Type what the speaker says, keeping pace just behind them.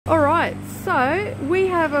Alright, so we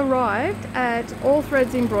have arrived at All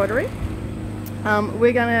Threads Embroidery.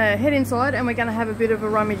 We're going to head inside and we're going to have a bit of a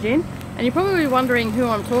rummage in. And you're probably wondering who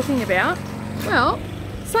I'm talking about. Well,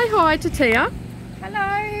 say hi to Tia.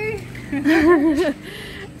 Hello!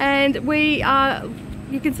 And we are,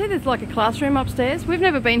 you can see there's like a classroom upstairs. We've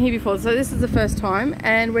never been here before, so this is the first time.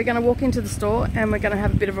 And we're going to walk into the store and we're going to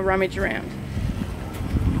have a bit of a rummage around.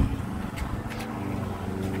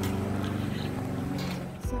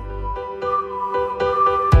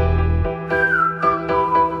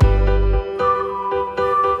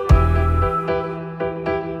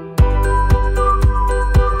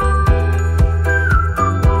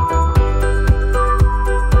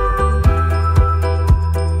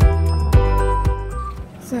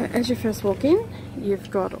 As you first walk in,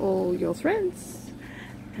 you've got all your threads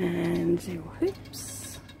and your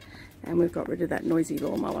hoops, and we've got rid of that noisy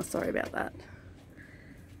lawnmower, sorry about that.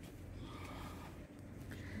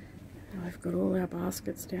 And we've got all our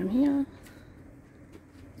baskets down here.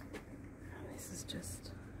 This is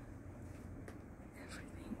just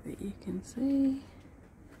everything that you can see.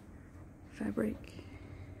 Fabric,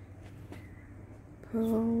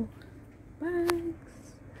 pearl, bags.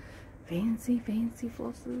 Fancy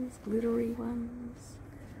flosses, glittery ones.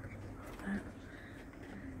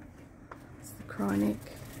 It's the Cryonic.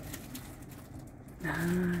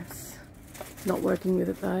 Nice. Not working with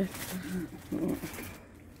it though.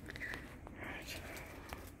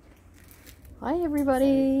 Hi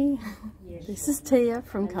everybody. Yes. This is Tia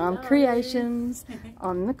from Calm Creations.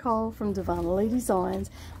 I'm Nicole from Divinely Designs,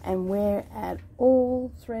 and we're at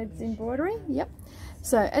All Threads Embroidery. Yep.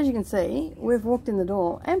 So as you can see, we've walked in the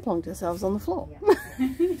door and plonked ourselves on the floor.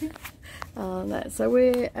 So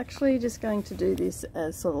we're actually just going to do this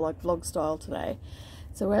as sort of like vlog style today.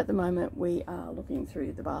 So at the moment we are looking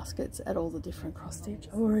through the baskets at all the different cross stitch.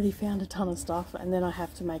 I've already found a ton of stuff, and then I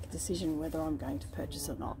have to make a decision whether I'm going to purchase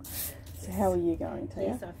or not. So how are you going,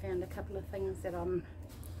 Tia? Yes, I found a couple of things that I'm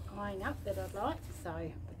eyeing up that I'd like,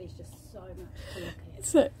 but there's just so much to look at.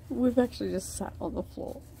 So we've actually just sat on the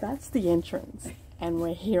floor. That's the entrance. And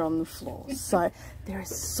we're here on the floor, so there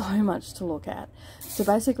is so much to look at. So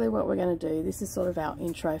basically what we're going to do, this is sort of our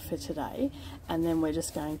intro for today, and then we're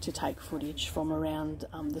just going to take footage from around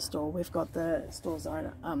the store. We've got the store's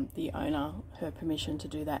owner, her permission to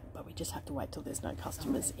do that, but we just have to wait till there's no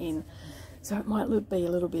customers in. So it might be a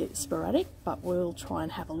little bit sporadic, but we'll try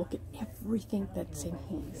and have a look at everything that's in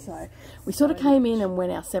here. So we sort of came in and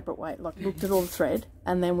went our separate way, like looked at all the thread,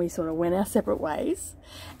 and then we sort of went our separate ways.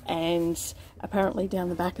 And apparently down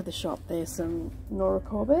the back of the shop there's some Nora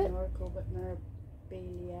Corbett,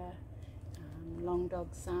 memorabilia, long dog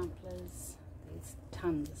samplers. There's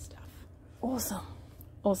tons of stuff.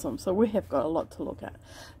 Awesome. So we have got a lot to look at.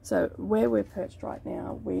 So where we're perched right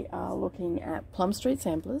now, we are looking at Plum Street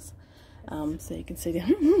samplers. So you can see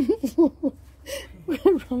down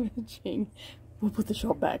we're rummaging. We'll put the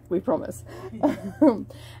shop back, we promise.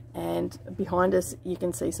 And behind us you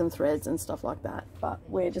can see some threads and stuff like that, but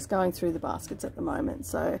we're just going through the baskets at the moment.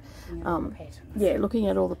 So yeah, looking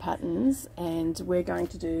at all the patterns, and we're going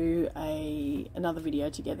to do another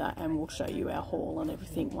video together, and we'll show you our haul and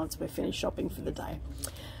everything once we're finished shopping for the day.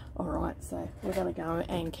 Alright, so we're going to go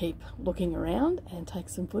and keep looking around and take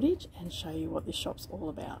some footage and show you what this shop's all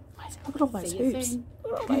about. Look at all those hoops.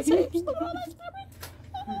 Look at all those hoops. Look at all those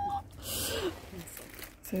fabrics.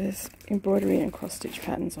 So there's embroidery and cross stitch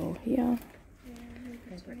patterns all here.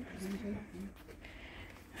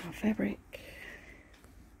 Our fabric.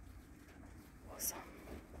 Awesome.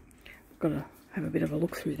 We've got to have a bit of a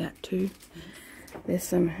look through that too. There's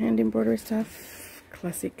some hand embroidery stuff,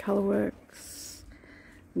 classic colourworks,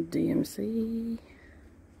 DMC,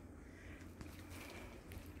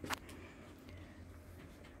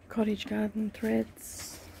 cottage garden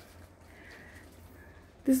threads.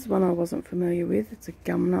 This is one I wasn't familiar with. It's a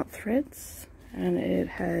gumnut threads, and it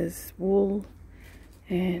has wool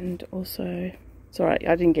and also, sorry,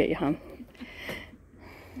 I didn't get you, hun.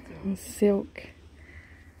 Silk.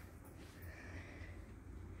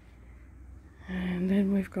 And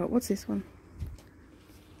then we've got, what's this one?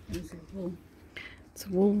 It's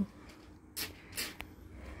wool.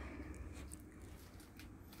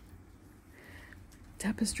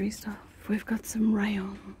 Tapestry stuff. We've got some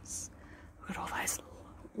rayons. Look at all those.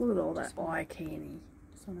 Look at all that eye candy.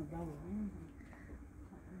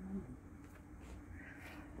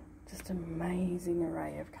 Just amazing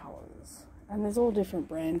array of colours. And there's all different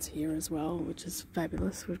brands here as well, which is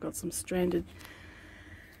fabulous. We've got some stranded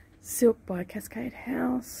silk by Cascade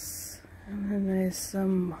House. And then there's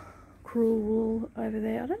some cruel wool over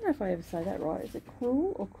there. I don't know if I ever say that right. Is it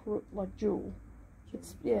cruel or like jewel?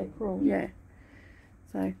 It's, yeah, cruel, yeah.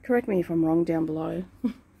 So correct me if I'm wrong down below.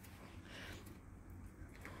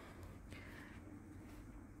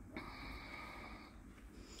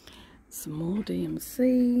 Some more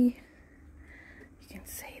DMC. You can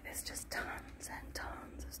see there's just tons and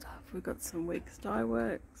tons of stuff. We've got some Weeks Dye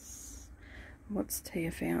Works. What's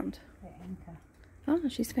Tia found? The anchor. Oh,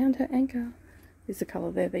 she's found her anchor. Is the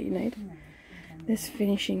colour there that you need? No, there's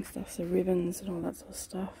finishing stuff, so ribbons and all that sort of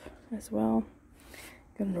stuff as well.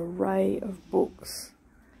 Got an array of books.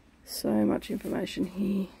 So much information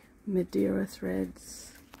here. Madeira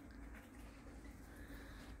threads.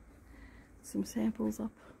 Some samples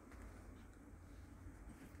up.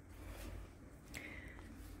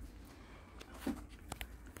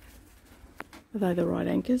 Are they the right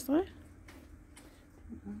anchors though? I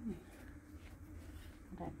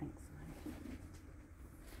don't think so.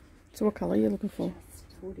 So what colour are you looking for? Just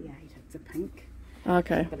 48, it's a pink.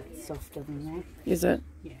 Okay. But it's softer than that. Is it?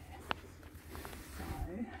 Yeah. So,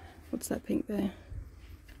 What's that pink there?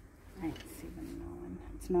 879.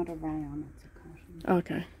 It's not a rayon, it's a cotton.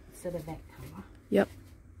 Okay. Instead of that colour. Yep.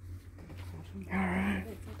 Cotton. Alright.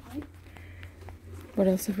 That's okay. What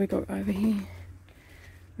else have we got over here?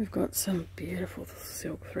 We've got some beautiful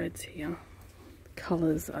silk threads here. The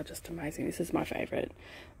colours are just amazing. This is my favourite.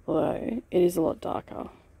 Although it is a lot darker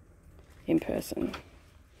in person.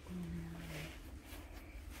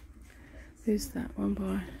 Who's that one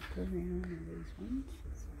by?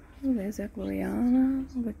 Oh, there's our Gloriana.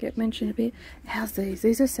 We'll get mentioned a bit. How's these?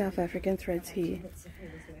 These are South African threads here.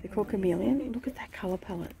 They're called Chameleon. Look at that colour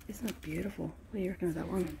palette. Isn't it beautiful? What do you reckon of that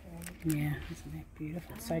one? Yeah, isn't that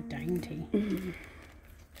beautiful? It's so dainty. Mm.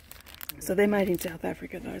 So they're made in South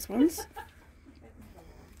Africa, those ones.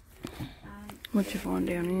 What'd you find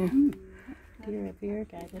down here?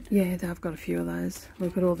 Variegated. Yeah, I've got a few of those.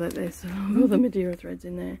 Look at all that. There's all the Madeira threads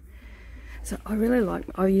in there. So I really like,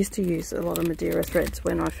 I used to use a lot of Madeira threads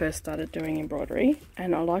when I first started doing embroidery,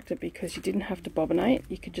 and I liked it because you didn't have to bobinate.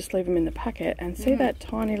 You could just leave them in the packet, and see that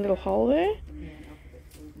tiny little hole there?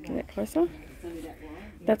 Get that closer?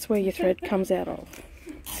 That's where your thread comes out of.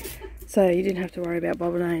 So you didn't have to worry about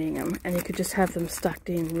bobinating them, and you could just have them stuck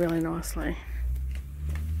in really nicely.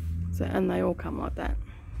 So, and they all come like that.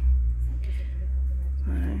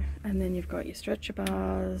 So, and then you've got your stretcher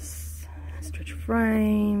bars, stretch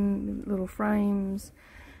frame, little frames,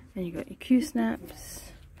 and you've got your Q-snaps,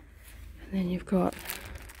 and then you've got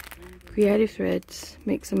creative threads,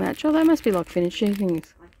 mix and match. Oh, they must be like finishing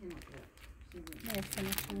things.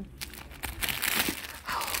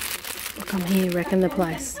 Oh, look, I'm here wrecking the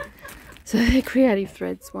place. So they're creative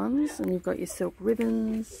threads ones, and you've got your silk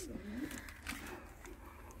ribbons.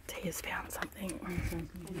 Tia's found something.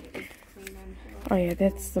 Oh yeah,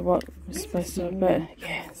 that's the what was supposed to, but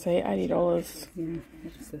yeah, see, $80.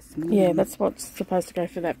 Yeah, that's what's supposed to go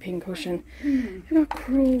for that pin cushion. You've got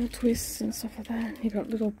cruel twists and stuff like that. You've got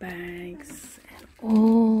little bags and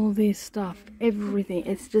all this stuff, everything.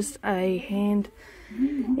 It's just a hand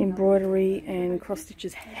embroidery and cross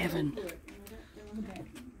stitches heaven.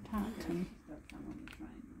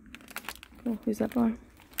 Cool. Who's that by?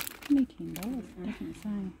 Only $10, definitely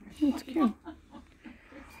saying. It's cute.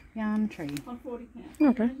 Yarn tree.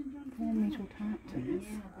 Okay. 4 metal tartans.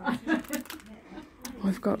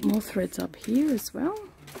 We've got more threads up here as well.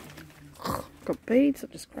 Got beads.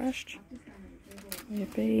 I've just crashed. Your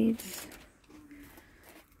beads.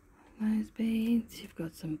 Those beads. You've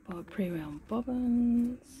got some pre-round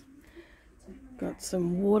bobbins. Got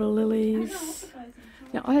some water lilies.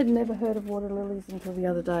 Now, I had never heard of water lilies until the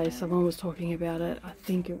other day. Someone was talking about it. I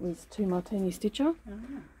think it was 2 Martini Stitcher.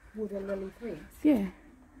 Water lily threads. Yeah.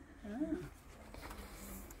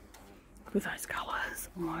 With those colours.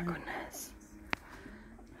 Oh my goodness.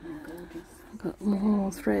 I've got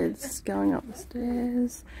more threads going up the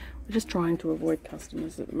stairs. We're just trying to avoid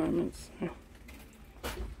customers at the moment.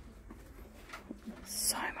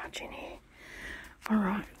 So much in here.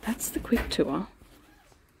 Alright, that's the quick tour.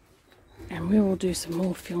 And we will do some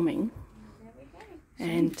more filming.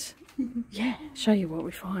 And yeah, show you what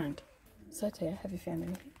we find. So Tia, have you found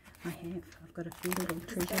anything? I have. I've got a few little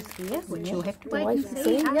treasures here, which you'll have to wait and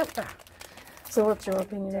see. see. Yep. So what's your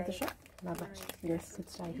opinion of the shop? Love it. Yes. Could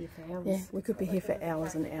stay here for hours. Yeah, we could be here for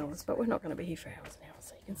hours and hours, but we're not going to be here for hours and hours.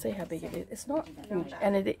 So you can see how big it is. It's not huge.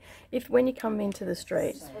 And if when you come into the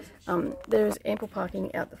street, there is ample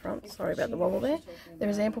parking out the front. Sorry about the wobble there. There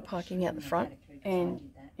is ample parking out the front,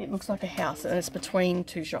 and it looks like a house, and it's between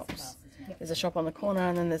 2 shops. There's a shop on the corner,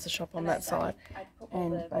 and then there's a shop on that side.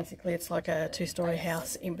 And basically it's like a 2-story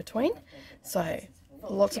house in between. So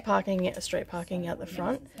lots of parking, street parking out the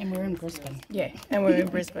front. And we're in Brisbane. Yeah, and we're in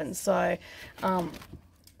Brisbane. So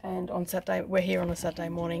And on Saturday, we're here on a Saturday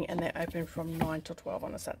morning, and they're open from 9 till 12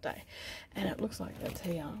 on a Saturday. And it looks like that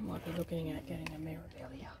Tia might be looking at getting a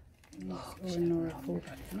Mirabilia. Or a Nora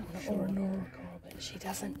Corbett. Or a Nora Corbett. She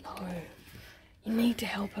doesn't know. You need to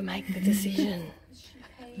help her make the decision.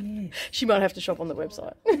 Yes. She might have to shop on the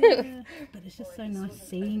website. Yeah, but it's just so nice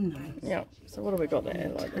seeing them. Yeah. So what have we got there?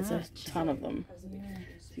 Like, there's a ton of them. Yeah.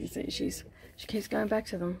 You see, she keeps going back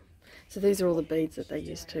to them. So these are all the beads that they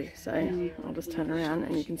use too. So I'll just turn around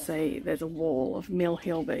and you can see there's a wall of Mill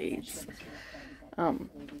Hill beads.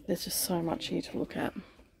 There's just so much here to look at.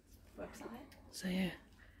 So yeah.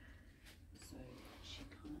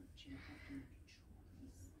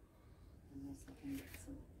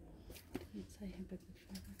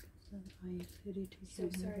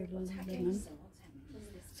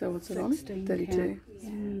 So what's it on? 32.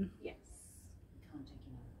 Yes.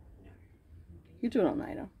 You do it on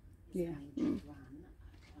Ada. Yeah.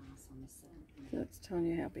 So that's telling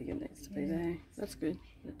you how big it needs to be there. That's good.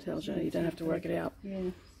 It tells you. You don't have to work it out.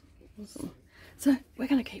 Yeah. Awesome. So we're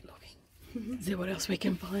going to keep looking. See what else we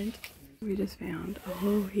can find. We just found a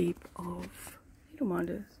whole heap of needle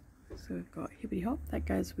minders. So we've got Hippity Hop. That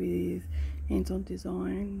goes with Hands On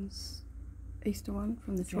Designs Easter one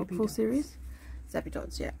from the Chalkful series. Zappy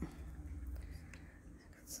Dots, yeah.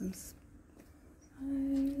 Got some spice.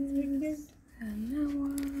 And that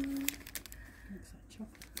one. Looks like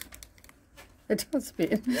chocolate. It does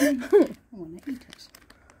fit. I want to eat it.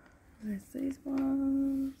 There's these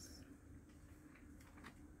ones.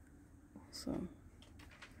 Awesome.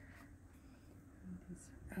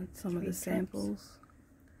 And some of the samples.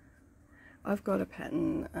 I've got a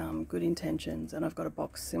pattern, Good Intentions, and I've got a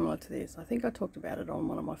box similar to this. I think I talked about it on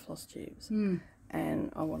one of my floss tubes.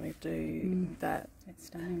 And I want to do that. It's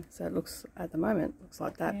stunning. So it looks, at the moment, looks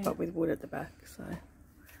like that, but with wood at the back. So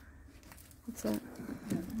what's that?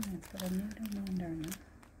 It's got a needle minder in it.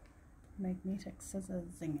 Magnetic scissors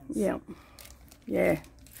zingers. Yeah. Yeah.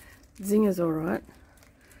 Zinger's alright.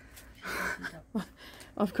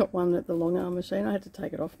 I've got one at the long arm machine. I had to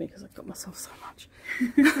take it off me because I got myself so much.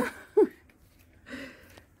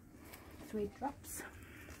 3 drops.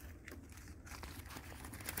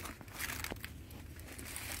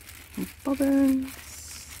 And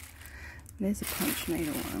bobbins. There's a punch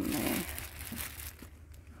needle one there.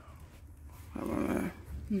 I don't know.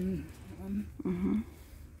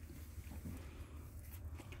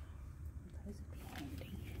 Those would be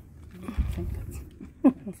handy. I think that's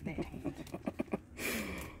that handy.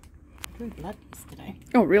 I drew blood yesterday.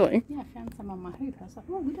 Oh, really? Yeah, I found some on my hoop. I was like,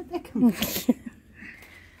 oh, where did that come from?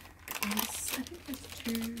 I think there's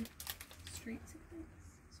 2 streets of this,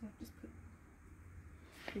 so I've just put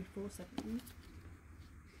 3, 4, 7.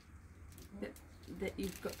 That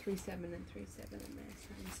you've got 3, 7 and 3, 7 in there, so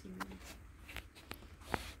I'm assuming.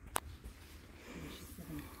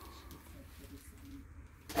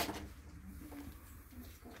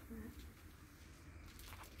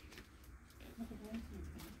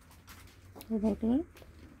 What about that?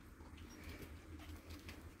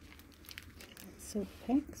 Silk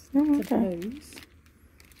pinks. Oh, It's a okay. blues.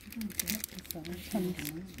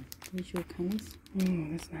 There's your colours. Oh,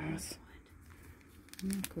 that's nice.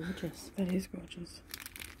 Gorgeous. That is gorgeous.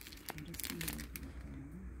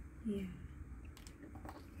 Yeah.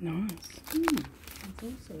 Nice. There's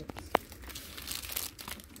all sorts.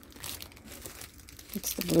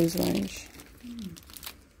 It's the blues range.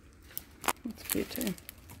 That's cute too.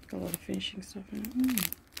 Got a lot of finishing stuff in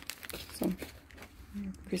it. Some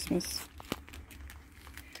Christmas.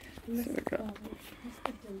 So we've got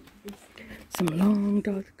some long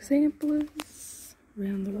dark samplers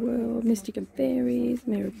around the world. Mystic and Fairies,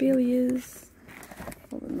 Mirabilias,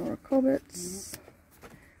 all the Nora Corbetts.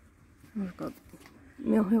 We've got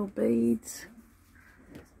Mill Hill beads,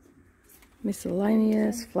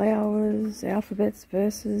 miscellaneous, flowers, alphabets,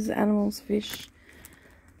 verses, animals, fish.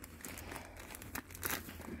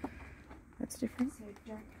 That's different.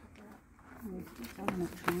 I want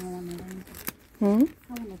to try one of them. Hmm?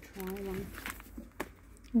 I want to try one.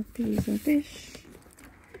 Piggies and fish.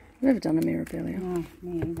 I've never done a Mirabilia. No,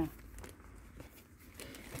 me either.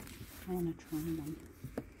 I want to try one.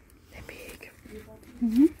 They're big.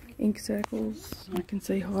 Ink circles. I can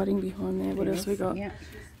see hiding behind there. What else we got? Yeah.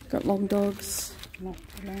 Got long dogs. Lots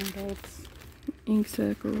of long dogs. Ink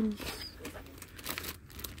circles.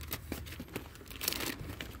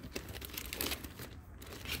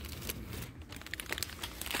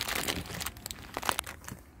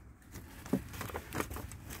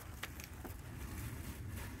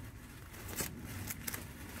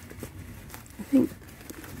 I think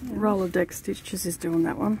Rolodex Stitches is doing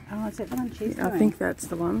that one. Oh, is that the one she's I doing? think that's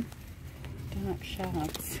the one. Dark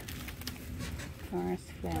shards. forest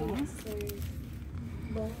flowers.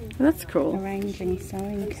 That's cool. Arranging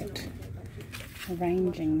sewing kit.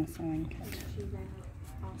 Arranging the sewing kit.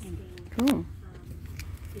 Cool.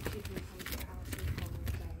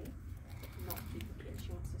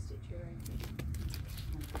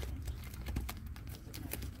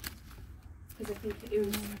 Because I think it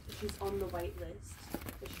was, she's on the wait list,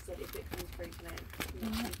 but she said if it comes through tonight,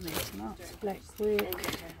 It's not black work.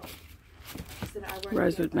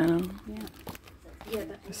 Rosewood Manor. Yeah.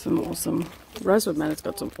 There's some awesome. Rosewood Manor's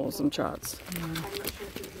got some awesome charts.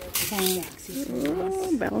 Sewing accessories.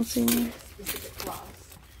 Oh, balancing.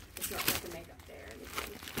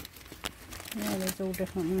 Yeah, there's all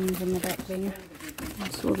different ones in the back there.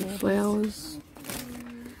 Sort of flowers.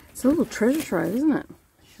 It's a little treasure trove, isn't it?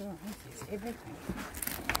 Sure, it's everything.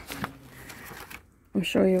 I'm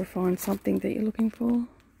sure you'll find something that you're looking for.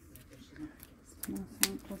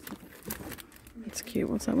 It's cute.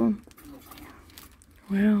 What's that one?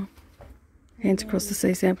 Wow. Hands Across the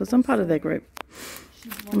Sea Samplers. I'm part of their group.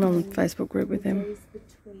 I'm on the Facebook group with them.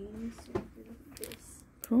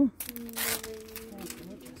 Cool.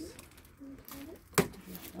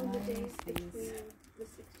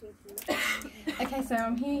 Okay, so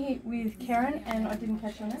I'm here with Karen, and I didn't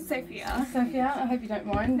catch your name. Sophia. Sophia, I hope you don't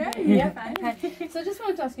mind. No, yeah, fine. Okay. So I just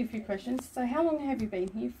wanted to ask you a few questions. So how long have you been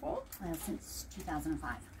here for? Since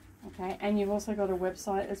 2005. Okay, and you've also got a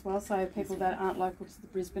website as well, so people that aren't local to the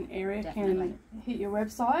Brisbane area Definitely. can hit your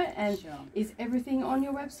website. And Sure. is everything on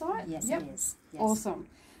your website? Yes, Yep. it is. Yes. Awesome.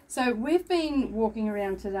 So we've been walking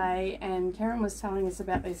around today, and Karen was telling us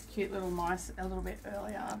about these cute little mice a little bit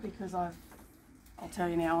earlier, because I'll tell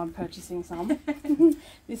you now, I'm purchasing some.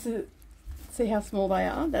 This is, see how small they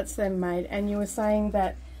are? That's them made. And you were saying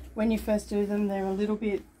that when you first do them, they're a little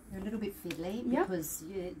bit fiddly, Yep. because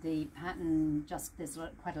the pattern there's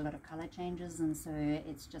quite a lot of colour changes, and so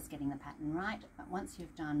it's just getting the pattern right. But once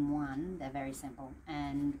you've done one, they're very simple,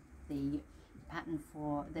 and the pattern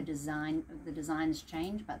for the designs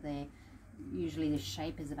change, but usually the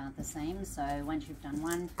shape is about the same. So once you've done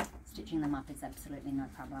one, stitching them up is absolutely no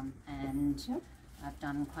problem. And Yep. I've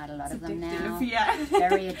done quite a lot It's of them addictive, now. yeah.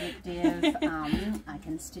 Very addictive. I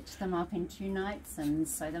can stitch them up in 2 nights and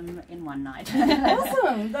sew them in 1 night.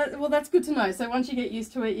 awesome. Well, that's good to know. So once you get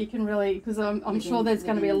used to it, you can really, because I'm sure there's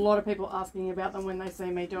going to be a lot of people asking about them when they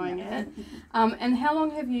see me doing it. And how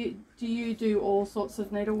long do you do all sorts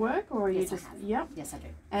of needlework, or are you Yes, just, I have. yep. Yes, I do.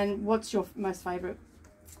 And what's your most favourite?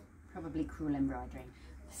 Probably crewel embroidery.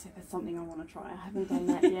 So that's something I want to try. I haven't done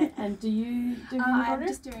that yet. And do you do I'm embroidery?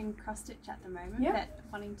 just doing cross stitch at the moment, Yep. but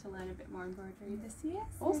wanting to learn a bit more embroidery this year.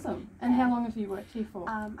 So, Awesome. And how long have you worked here for?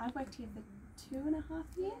 I've worked here for 2.5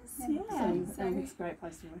 years. Awesome. So, And it's a great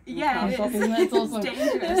place to work. yeah, it is. Isn't it? It's awesome. It's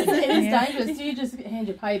dangerous. It is dangerous. Do you just hand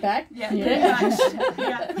your pay back? Yeah, Yeah. pretty much.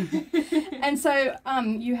 Yeah. And so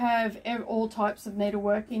you have all types of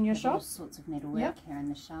needlework in your All shop? sorts of needlework Yep. here in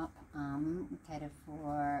the shop.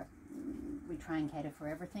 We try and cater for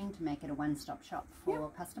everything to make it a one-stop shop for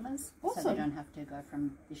customers. So Awesome. they don't have to go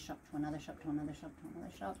from this shop to another shop to another shop to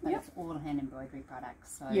another shop. But Yep. it's all hand embroidery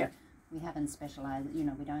products. So Yeah. we haven't specialised, we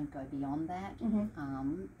don't go beyond that.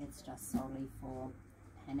 Mm-hmm. It's just solely for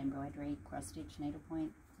hand embroidery, cross stitch,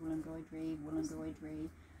 needlepoint, wool embroidery,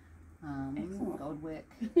 Excellent. gold work,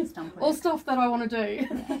 stump work. All stuff that I want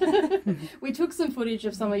to do. We took some footage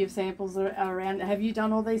of some of your samples around. Have you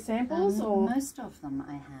done all these samples? or Most of them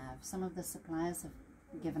I have. Some of the suppliers have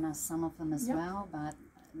given us some of them as Yep. well, but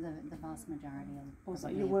the vast majority of Also,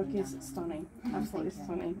 probably your have work been is done on. stunning. Oh, Absolutely thank you.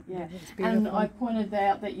 stunning. Yeah. It's And beautiful. I pointed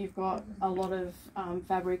out that you've got a lot of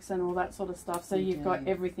fabrics and all that sort of stuff. So We you've got do.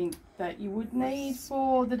 everything that you would need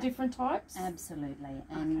for the different types. Absolutely,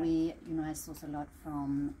 and Okay. I source a lot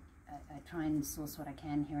from. I try and source what I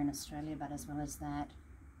can here in Australia, but as well as that,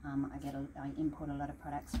 I import a lot of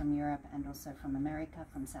products from Europe and also from America,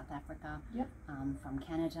 from South Africa, Yep. From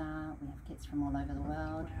Canada. We have kits from all over the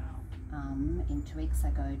world. Wow. In 2 weeks, I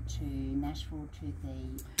go to Nashville to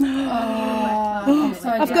the. Oh, I'm so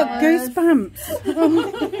I've got jealous. goosebumps.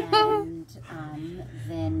 And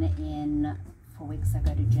then in 4 weeks, I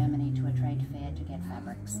go to Germany to a trade fair to get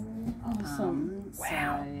fabrics. Awesome.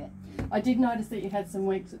 Wow. So I did notice that you had some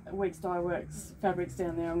Weeks Dye Works fabrics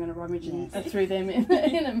down there. I'm going to rummage Yes. through them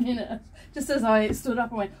in a minute. Just as I stood up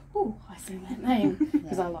and went, oh, I see that name,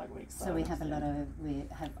 because Yeah. I like Weeks Dye So we Works. have we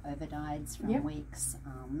have overdyes from Yep. Weeks,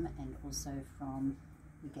 and also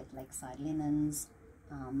we get Lakeside linens,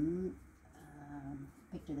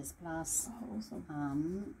 Picture This Plus. Oh,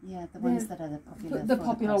 awesome. The ones that are the popular. The for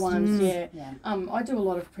popular costumes. ones, yeah. Yeah. I do a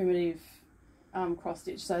lot of primitive cross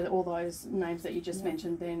stitch. So all those names that you just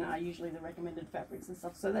mentioned then are usually the recommended fabrics and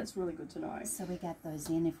stuff. So that's really good to know. So we get those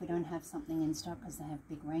in if we don't have something in stock, because they have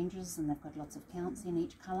big ranges and they've got lots of counts in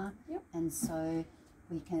each colour. Yep. And so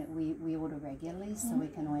we order regularly, so we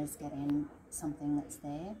can always get in something that's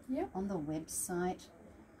there. Yep. On the website,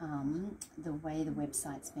 the way the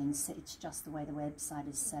website's been set, it's just the way the website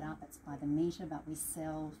is set up. It's by the meter, but we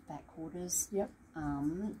sell fat quarters. Yep.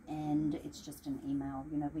 And it's just an email.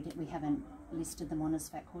 You know, we haven't listed them on as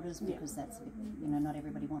fat quarters because that's, you know, not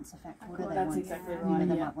everybody wants a fat quarter. They that's want, exactly you know, right.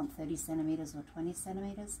 they might want 30 centimetres or 20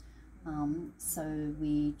 centimetres. So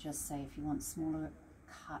we just say if you want smaller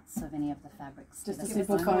cuts of any of the fabrics, Just a give us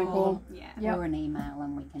simple phone call. Yeah. or an email,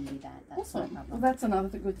 and we can do that. That's no Awesome. problem. Well, that's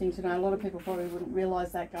another good thing to know. A lot of people probably wouldn't realise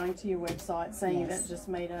that going to your website, seeing Yes. that just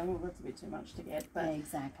meter, well, that's a bit too much to get. But Yeah,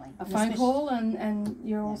 exactly. a And phone especially- call and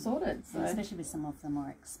you're all sorted. So and especially with some of the more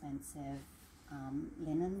expensive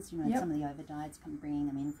linens, you know, Yep. some of the overdyes, bringing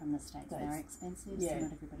them in from the States, they're That's- expensive, yeah. so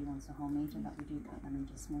not everybody wants a whole metre, but we do cut them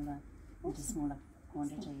into smaller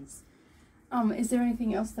quantities. is there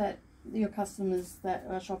anything else that your customers that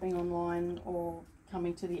are shopping online or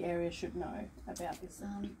coming to the area should know about this,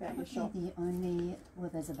 about your shop? The only, well,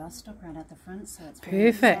 there's a bus stop right at the front, so it's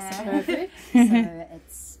Perfect. Perfect. so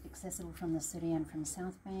it's accessible from the city and from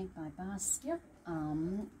South Bank by bus. Yep.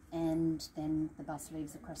 And then the bus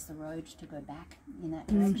leaves across the road to go back in that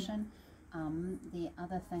direction. The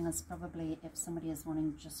other thing is probably if somebody is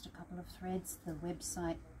wanting just a couple of threads, the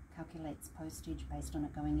website calculates postage based on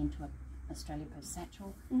it going into a Australia Post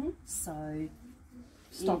satchel. So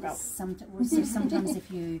Stock up. so sometimes if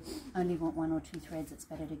you only want 1 or 2 threads, it's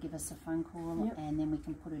better to give us a phone call, Yep. and then we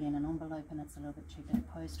can put it in an envelope, and it's a little bit cheaper to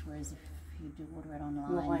post. Whereas if you do order it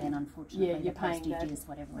online, then unfortunately Yeah, you're the paying postage that. is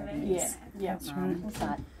whatever it Yeah, is. yeah.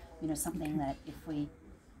 But you know, something that if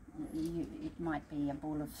it might be a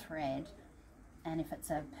ball of thread, and if it's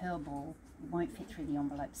a pearl ball, it won't fit through the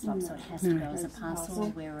envelope slot, so it has to go as a parcel.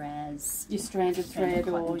 Whereas Your stranded thread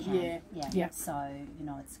cotton or can. yeah. So you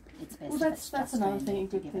know, it's best. Well, if that's it's that's just another stranded thing,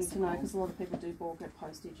 good give thing us a to know, call. because a lot of people do balk at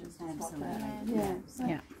postage and stuff like that. Absolutely. Yeah. So,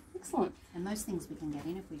 Yeah. excellent. And most things we can get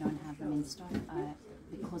in if we don't have them in stock.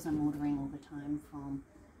 Because I'm ordering all the time from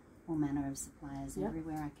all manner of suppliers Yep.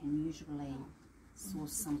 everywhere, I can usually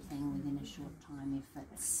source something within a short time if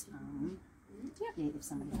it's if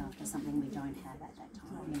somebody's after something we don't have at that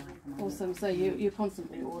time. You know, at the moment. Awesome. So you're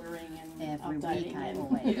constantly ordering and Every updating week I and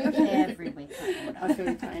always, every week I order. I feel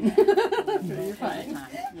your pain. I feel your Every pain. time,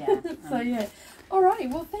 yeah. So yeah.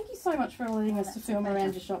 Alrighty, well thank you so much for letting us to that's film a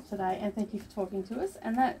around pleasure. your shop today, and thank you for talking to us.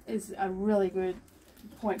 And that is a really good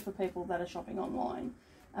point for people that are shopping online.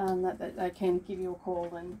 That they can give you a call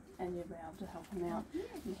and you'll be able to help them out.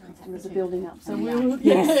 Your customers are building up. So Yeah. we'll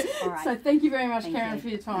Yes. All right. So thank you very much, Thank Karen, you. for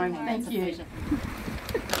your time. Okay, Thank it's a you. pleasure.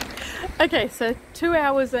 Okay, so 2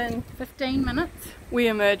 hours and 15 minutes we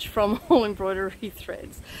emerged from All Embroidery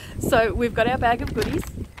Threads. So we've got our bag of goodies.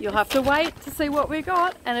 You'll have to wait to see what we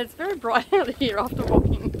got, and it's very bright out here after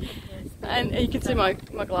walking. And you can see my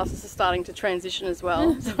glasses are starting to transition as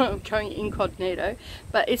well, so I'm going incognito.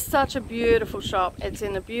 But it's such a beautiful shop. It's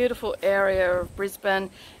in a beautiful area of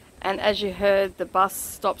Brisbane. And as you heard, the bus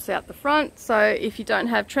stops out the front, so if you don't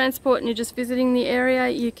have transport and you're just visiting the area,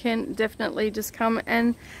 you can definitely just come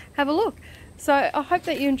and have a look. So I hope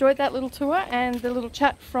that you enjoyed that little tour and the little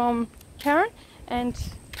chat from Karen and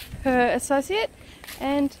her associate,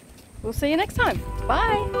 and we'll see you next time.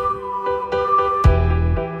 Bye!